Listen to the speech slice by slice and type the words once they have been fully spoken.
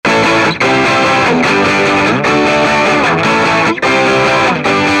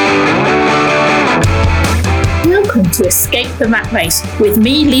Escape the Rat Race with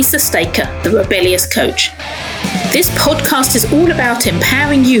me, Lisa Staker, the Rebellious Coach. This podcast is all about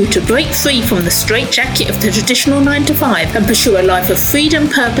empowering you to break free from the straitjacket of the traditional 9-to-5 and pursue a life of freedom,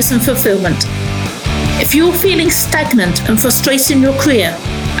 purpose and fulfillment. If you're feeling stagnant and frustrated in your career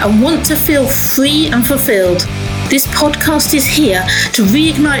and want to feel free and fulfilled, this podcast is here to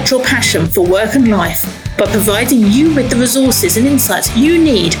reignite your passion for work and life by providing you with the resources and insights you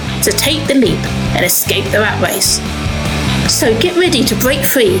need to take the leap and escape the rat race. So get ready to break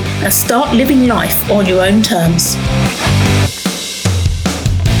free and start living life on your own terms.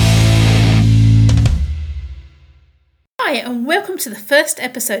 Hi, and welcome to the first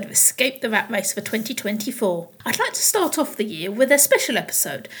episode of Escape the Rat Race for 2024. I'd like to start off the year with a special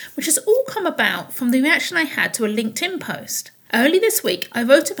episode, which has all come about from the reaction I had to a LinkedIn post. Early this week, I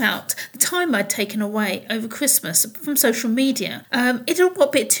wrote about the time I'd taken away over Christmas from social media. It all got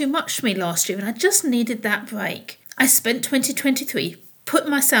a bit too much for me last year, and I just needed that break. I spent 2023 put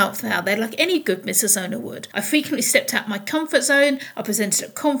myself out there like any good business owner would. I frequently stepped out my comfort zone, I presented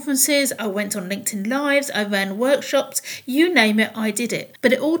at conferences, I went on LinkedIn Lives, I ran workshops, you name it, I did it.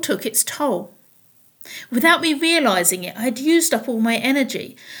 But it all took its toll. Without me realising it, I'd used up all my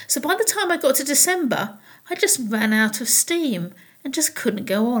energy. So by the time I got to December, I just ran out of steam and just couldn't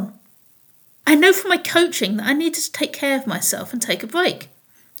go on. I know from my coaching that I needed to take care of myself and take a break.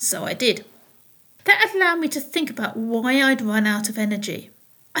 So I did. That allowed me to think about why I'd run out of energy.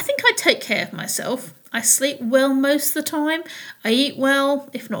 I think I take care of myself. I sleep well most of the time. I eat well,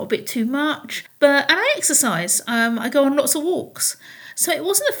 if not a bit too much. And I exercise. I go on lots of walks. So it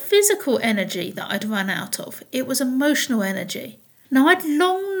wasn't a physical energy that I'd run out of. It was emotional energy. Now, I'd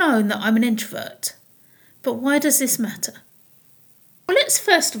long known that I'm an introvert. But why does this matter? Well, let's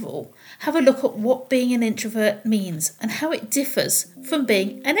first of all have a look at what being an introvert means and how it differs from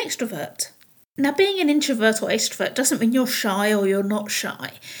being an extrovert. Now, being an introvert or extrovert doesn't mean you're shy or you're not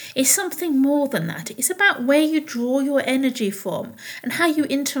shy. It's something more than that. It's about where you draw your energy from and how you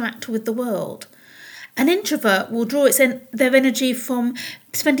interact with the world. An introvert will draw their energy from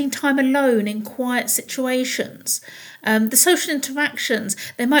spending time alone in quiet situations. The social interactions,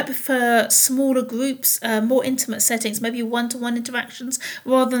 they might prefer smaller groups, more intimate settings, maybe one-to-one interactions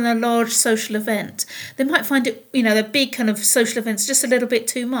rather than a large social event. They might find it, the big kind of social events just a little bit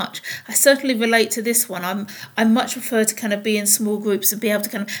too much. I certainly relate to this one. I much prefer to kind of be in small groups and be able to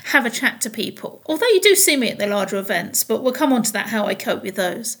kind of have a chat to people. Although you do see me at the larger events, but we'll come on to that, how I cope with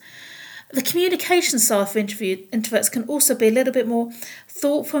those. The communication style for introverts can also be a little bit more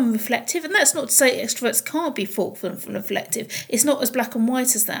thoughtful and reflective. And that's not to say extroverts can't be thoughtful and reflective. It's not as black and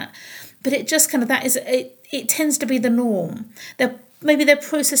white as that. But it just kind of, it tends to be the norm. Maybe they'll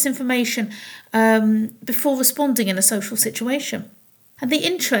process information before responding in a social situation. And the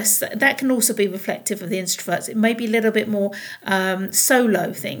interests, that can also be reflective of the introverts. It may be a little bit more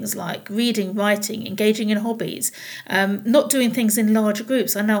solo things like reading, writing, engaging in hobbies, not doing things in larger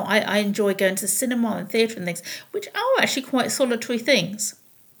groups. I know I enjoy going to the cinema and theatre and things, which are actually quite solitary things.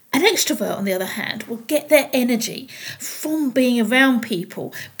 An extrovert, on the other hand, will get their energy from being around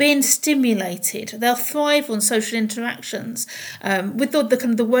people, being stimulated. They'll thrive on social interactions. With the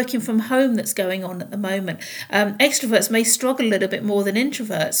kind of the working from home that's going on at the moment, extroverts may struggle a little bit more than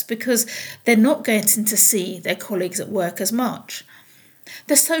introverts because they're not getting to see their colleagues at work as much.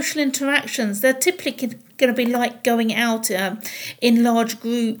 The social interactions, they're typically going to be like going out in large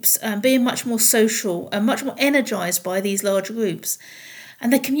groups, being much more social and much more energised by these large groups.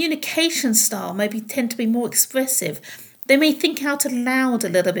 And their communication style tend to be more expressive. They may think out aloud a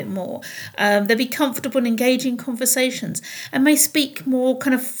little bit more. They'll be comfortable in engaging conversations and may speak more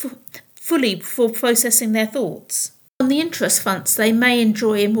kind of fully before processing their thoughts. On the interest fronts, they may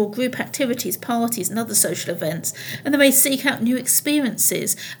enjoy more group activities, parties and other social events, and they may seek out new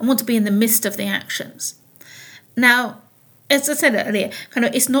experiences and want to be in the midst of the actions. Now, as I said earlier,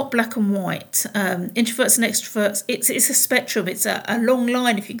 it's not black and white. Introverts and extroverts, it's a spectrum. It's a long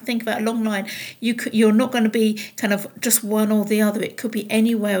line. If you think about a long line, you're not going to be kind of just one or the other. It could be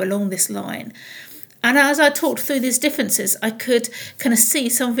anywhere along this line. And as I talked through these differences, I could kind of see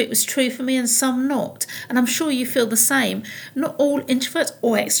some of it was true for me and some not. And I'm sure you feel the same. Not all introverts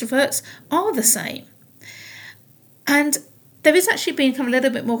or extroverts are the same. And there is actually been kind of a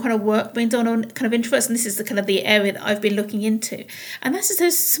little bit more kind of work being done on kind of introverts, and this is the kind of the area that I've been looking into. And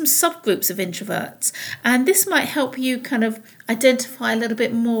there's some subgroups of introverts, and this might help you kind of identify a little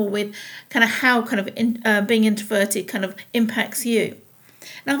bit more with kind of how kind of being introverted kind of impacts you.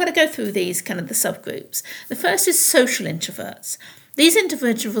 Now I'm going to go through these kind of the subgroups. The first is social introverts. These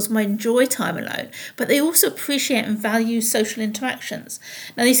individuals may enjoy time alone, but they also appreciate and value social interactions.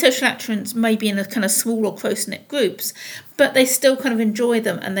 Now, these social interactions may be in a kind of small or close-knit groups, but they still kind of enjoy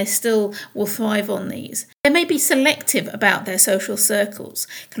them and they still will thrive on these. They may be selective about their social circles,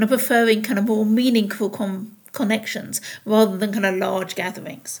 kind of preferring kind of more meaningful connections rather than kind of large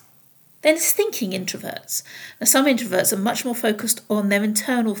gatherings. Then there's thinking introverts. Now, some introverts are much more focused on their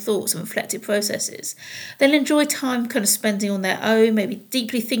internal thoughts and reflective processes. They'll enjoy time kind of spending on their own, maybe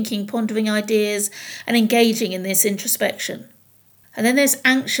deeply thinking, pondering ideas, and engaging in this introspection. And then there's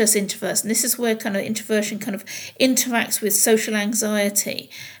anxious introverts, and this is where kind of introversion kind of interacts with social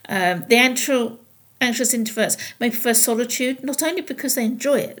anxiety. Anxious introverts may prefer solitude, not only because they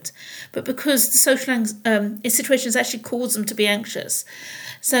enjoy it, but because the social situations actually cause them to be anxious.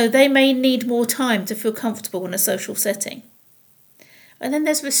 So they may need more time to feel comfortable in a social setting. And then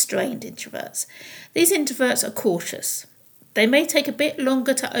there's restrained introverts. These introverts are cautious. They may take a bit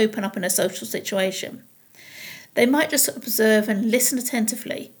longer to open up in a social situation. They might just observe and listen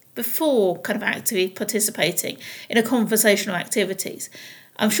attentively before kind of actively participating in a conversation or activities.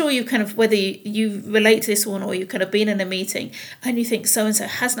 I'm sure you kind of, whether you relate to this one or you've kind of been in a meeting and you think so-and-so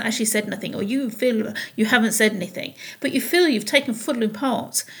hasn't actually said anything, or you feel you haven't said anything, but you feel you've taken full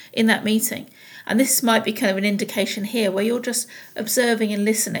part in that meeting. And this might be kind of an indication here where you're just observing and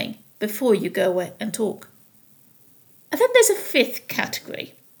listening before you go away and talk. And then there's a fifth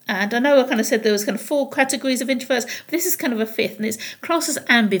category. And I know I kind of said there was kind of 4 categories of introverts, but this is kind of a fifth, and it's classed as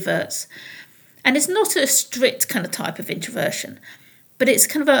ambiverts. And it's not a strict kind of type of introversion, but it's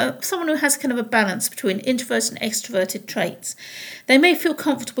kind of someone who has kind of a balance between introverted and extroverted traits. They may feel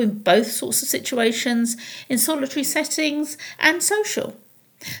comfortable in both sorts of situations, in solitary settings and social.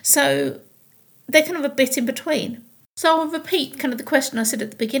 So they're kind of a bit in between. So I'll repeat kind of the question I said at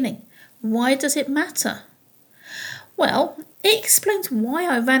the beginning. Why does it matter? Well, it explains why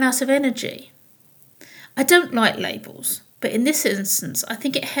I ran out of energy. I don't like labels, but in this instance, I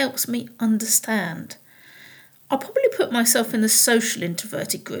think it helps me understand. I'll probably put myself in the social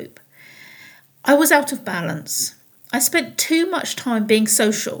introverted group. I was out of balance. I spent too much time being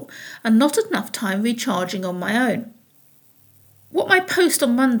social and not enough time recharging on my own. What my post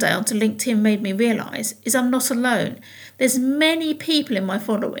on Monday onto LinkedIn made me realise is I'm not alone. There's many people in my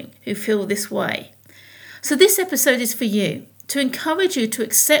following who feel this way. So this episode is for you, to encourage you to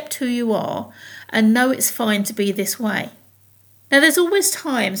accept who you are and know it's fine to be this way. Now, there's always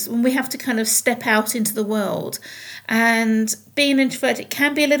times when we have to kind of step out into the world, and being introverted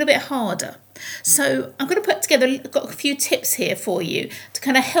can be a little bit harder. So I'm going to put together, I've got a few tips here for you to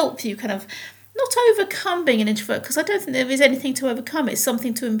kind of help you kind of not overcome being an introvert, because I don't think there is anything to overcome. It's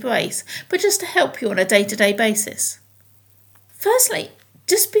something to embrace, but just to help you on a day-to-day basis. Firstly,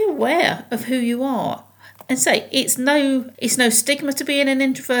 just be aware of who you are. And say it's no stigma to being an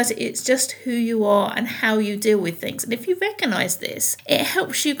introvert, it's just who you are and how you deal with things. And if you recognise this, it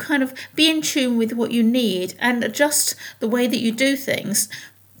helps you kind of be in tune with what you need and adjust the way that you do things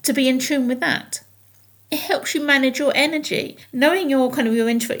to be in tune with that. It helps you manage your energy. Knowing your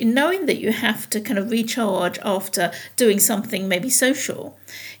introvert, knowing that you have to kind of recharge after doing something maybe social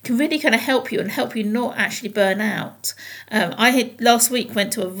can really kind of help you and help you not actually burn out. Last week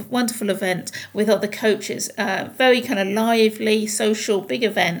went to a wonderful event with other coaches, very kind of lively, social, big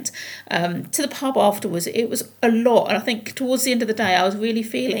event. To the pub afterwards, it was a lot. And I think towards the end of the day, I was really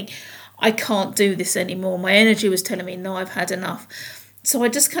feeling I can't do this anymore. My energy was telling me, no, I've had enough. So I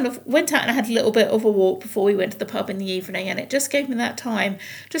just kind of went out and had a little bit of a walk before we went to the pub in the evening, and it just gave me that time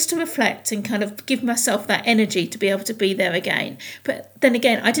just to reflect and kind of give myself that energy to be able to be there again. But then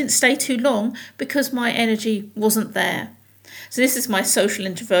again, I didn't stay too long because my energy wasn't there. So this is my social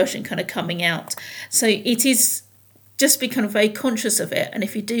introversion kind of coming out. So it is just be kind of very conscious of it, and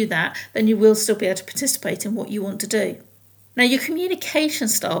if you do that, then you will still be able to participate in what you want to do. Now, your communication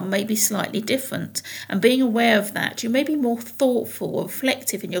style may be slightly different, and being aware of that, you may be more thoughtful or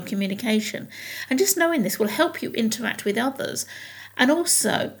reflective in your communication. And just knowing this will help you interact with others. And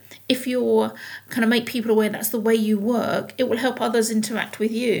also, if you're kind of make people aware that's the way you work, it will help others interact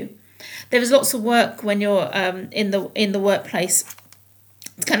with you. There is lots of work when you're in the workplace.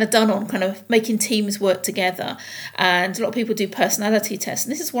 It's kind of done on kind of making teams work together, and a lot of people do personality tests,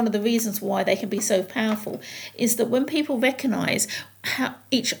 and this is one of the reasons why they can be so powerful, is that when people recognise how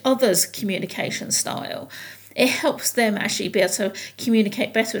each other's communication style, it helps them actually be able to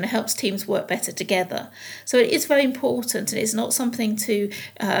communicate better, and it helps teams work better together. So it is very important, and it's not something to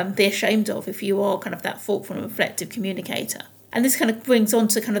be ashamed of if you are kind of that thoughtful and reflective communicator. And this kind of brings on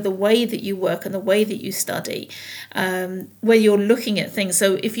to kind of the way that you work and the way that you study, where you're looking at things.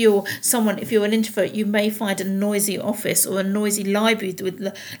 So if you're an introvert, you may find a noisy office or a noisy library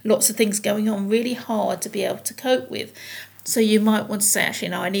with lots of things going on really hard to be able to cope with. So you might want to say, actually,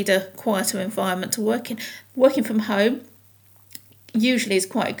 no, I need a quieter environment to work in. Working from home usually is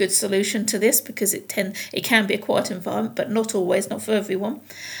quite a good solution to this, because it can be a quiet environment, but not always, not for everyone.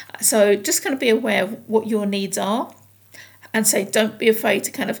 So just kind of be aware of what your needs are, and say, don't be afraid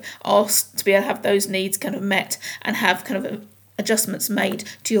to kind of ask to be able to have those needs kind of met and have kind of adjustments made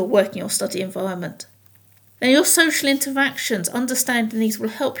to your working or study environment. Now, your social interactions, understanding these will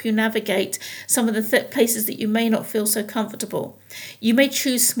help you navigate some of the places that you may not feel so comfortable. You may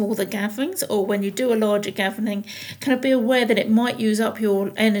choose smaller gatherings, or when you do a larger gathering, kind of be aware that it might use up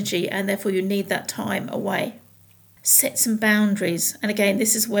your energy and therefore you need that time away. Set some boundaries. And again,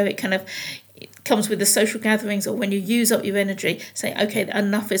 this is where it comes with the social gatherings, or when you use up your energy, say, okay,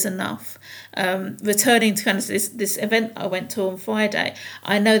 enough is enough. Returning to kind of this event I went to on Friday,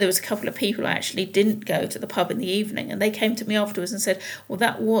 I know there was a couple of people who actually didn't go to the pub in the evening, and they came to me afterwards and said, well,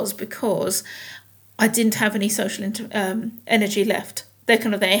 that was because I didn't have any social energy left.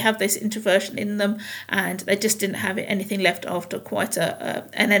 They have this introversion in them, and they just didn't have anything left after quite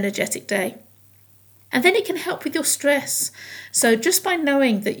an energetic day. And then it can help with your stress. So just by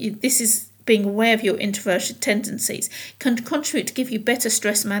knowing that being aware of your introversion tendencies can contribute to give you better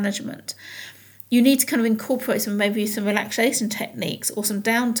stress management. You need to kind of incorporate maybe some relaxation techniques or some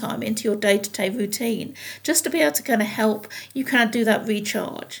downtime into your day-to-day routine, just to be able to kind of help you kind of do that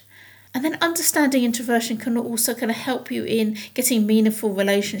recharge. And then understanding introversion can also kind of help you in getting meaningful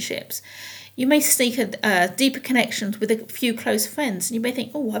relationships. You may seek deeper connections with a few close friends, and you may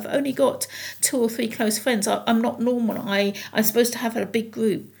think, oh, I've only got 2 or 3 close friends. I'm not normal. I'm supposed to have a big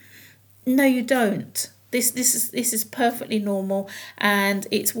group. No, you don't. This is perfectly normal, and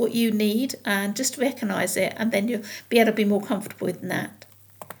it's what you need, and just recognise it, and then you'll be able to be more comfortable with that.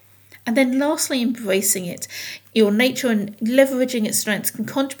 And then lastly, embracing it. Your nature and leveraging its strengths can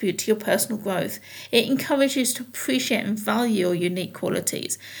contribute to your personal growth. It encourages you to appreciate and value your unique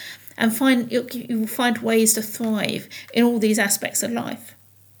qualities, and you will find ways to thrive in all these aspects of life.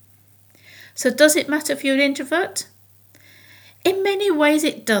 So does it matter if you're an introvert? In many ways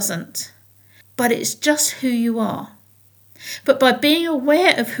it doesn't, but it's just who you are. But by being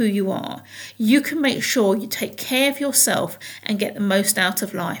aware of who you are, you can make sure you take care of yourself and get the most out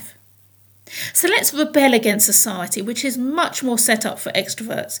of life. So let's rebel against society, which is much more set up for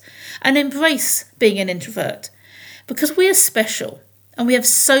extroverts, and embrace being an introvert, because we are special and we have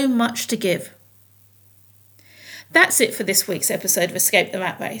so much to give. That's it for this week's episode of Escape the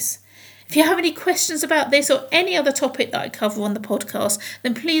Rat Race. If you have any questions about this or any other topic that I cover on the podcast,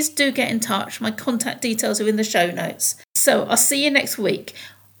 then please do get in touch. My contact details are in the show notes. So I'll see you next week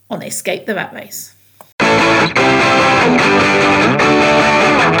on Escape the Rat Race.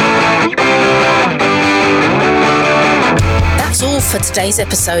 That's all for today's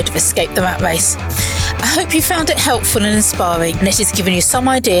episode of Escape the Rat Race. I hope you found it helpful and inspiring, and it has given you some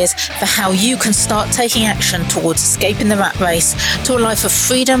ideas for how you can start taking action towards escaping the rat race to a life of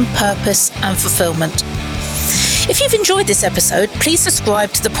freedom, purpose and fulfillment. If you've enjoyed this episode, please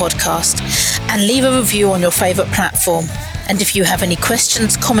subscribe to the podcast and leave a review on your favourite platform. And if you have any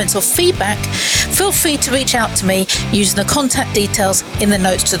questions, comments or feedback, feel free to reach out to me using the contact details in the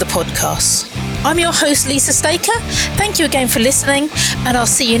notes to the podcast. I'm your host, Lisa Staker. Thank you again for listening, and I'll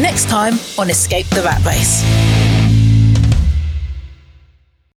see you next time on Escape the Rat Race.